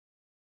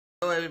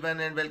Hello everyone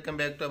and welcome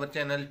back to our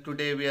channel.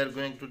 Today we are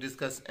going to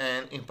discuss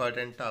an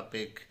important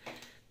topic.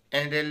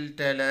 Anndel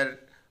Taylor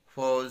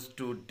falls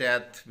to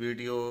death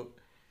video.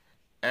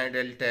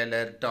 Anndel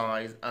Taylor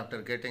dies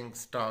after getting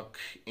stuck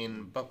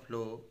in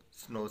Buffalo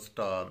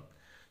snowstorm.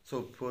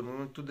 So for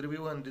moving to the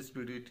review on this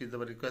video, it is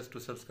our request to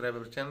subscribe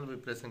our channel by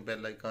pressing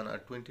bell icon. A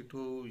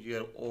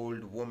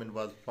 22-year-old woman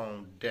was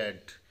found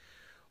dead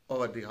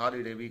over the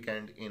holiday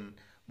weekend in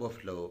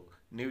Buffalo,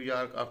 New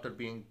York, after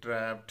being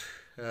trapped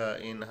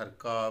in her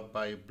car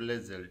by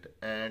blizzard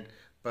and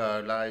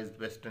paralyzed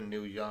Western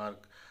New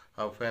York,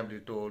 her family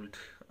told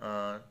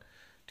on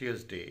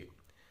Tuesday.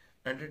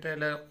 Anndel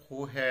Taylor,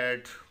 who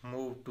had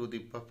moved to the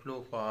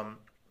Buffalo farm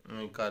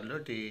in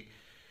Carlotti,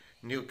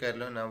 New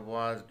Carolina,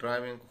 was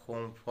driving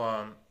home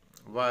from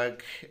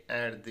work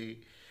at the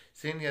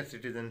Senior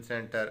Citizen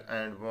Center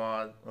and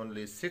was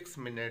only 6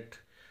 minutes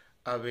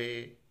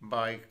away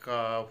by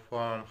car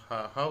from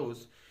her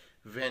house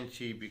when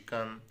she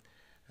became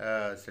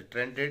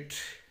stranded,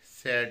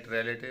 said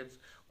relatives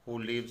who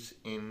lives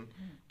in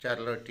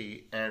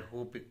Charlotte and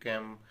who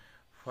became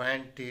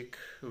frantic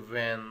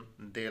when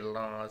they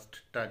lost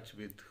touch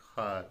with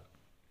her.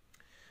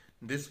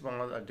 This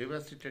was a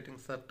devastating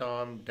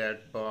storm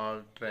that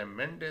brought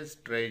tremendous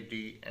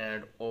tragedy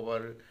and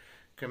over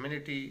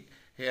community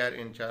here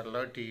in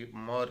Charlotte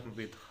mourned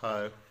with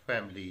her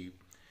family.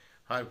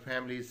 Her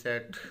family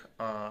set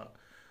a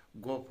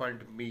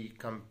GoFundMe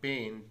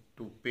campaign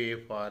to pay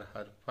for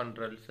her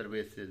funeral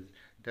services.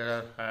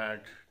 Taylor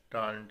had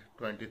turned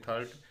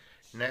 23rd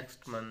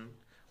next month.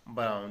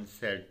 Brown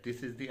said,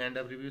 "This is the end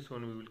of review.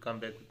 Soon we will come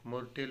back with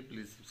more detail.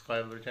 Please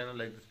subscribe our channel,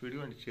 like this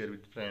video, and share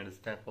with friends.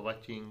 Thanks for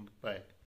watching. Bye."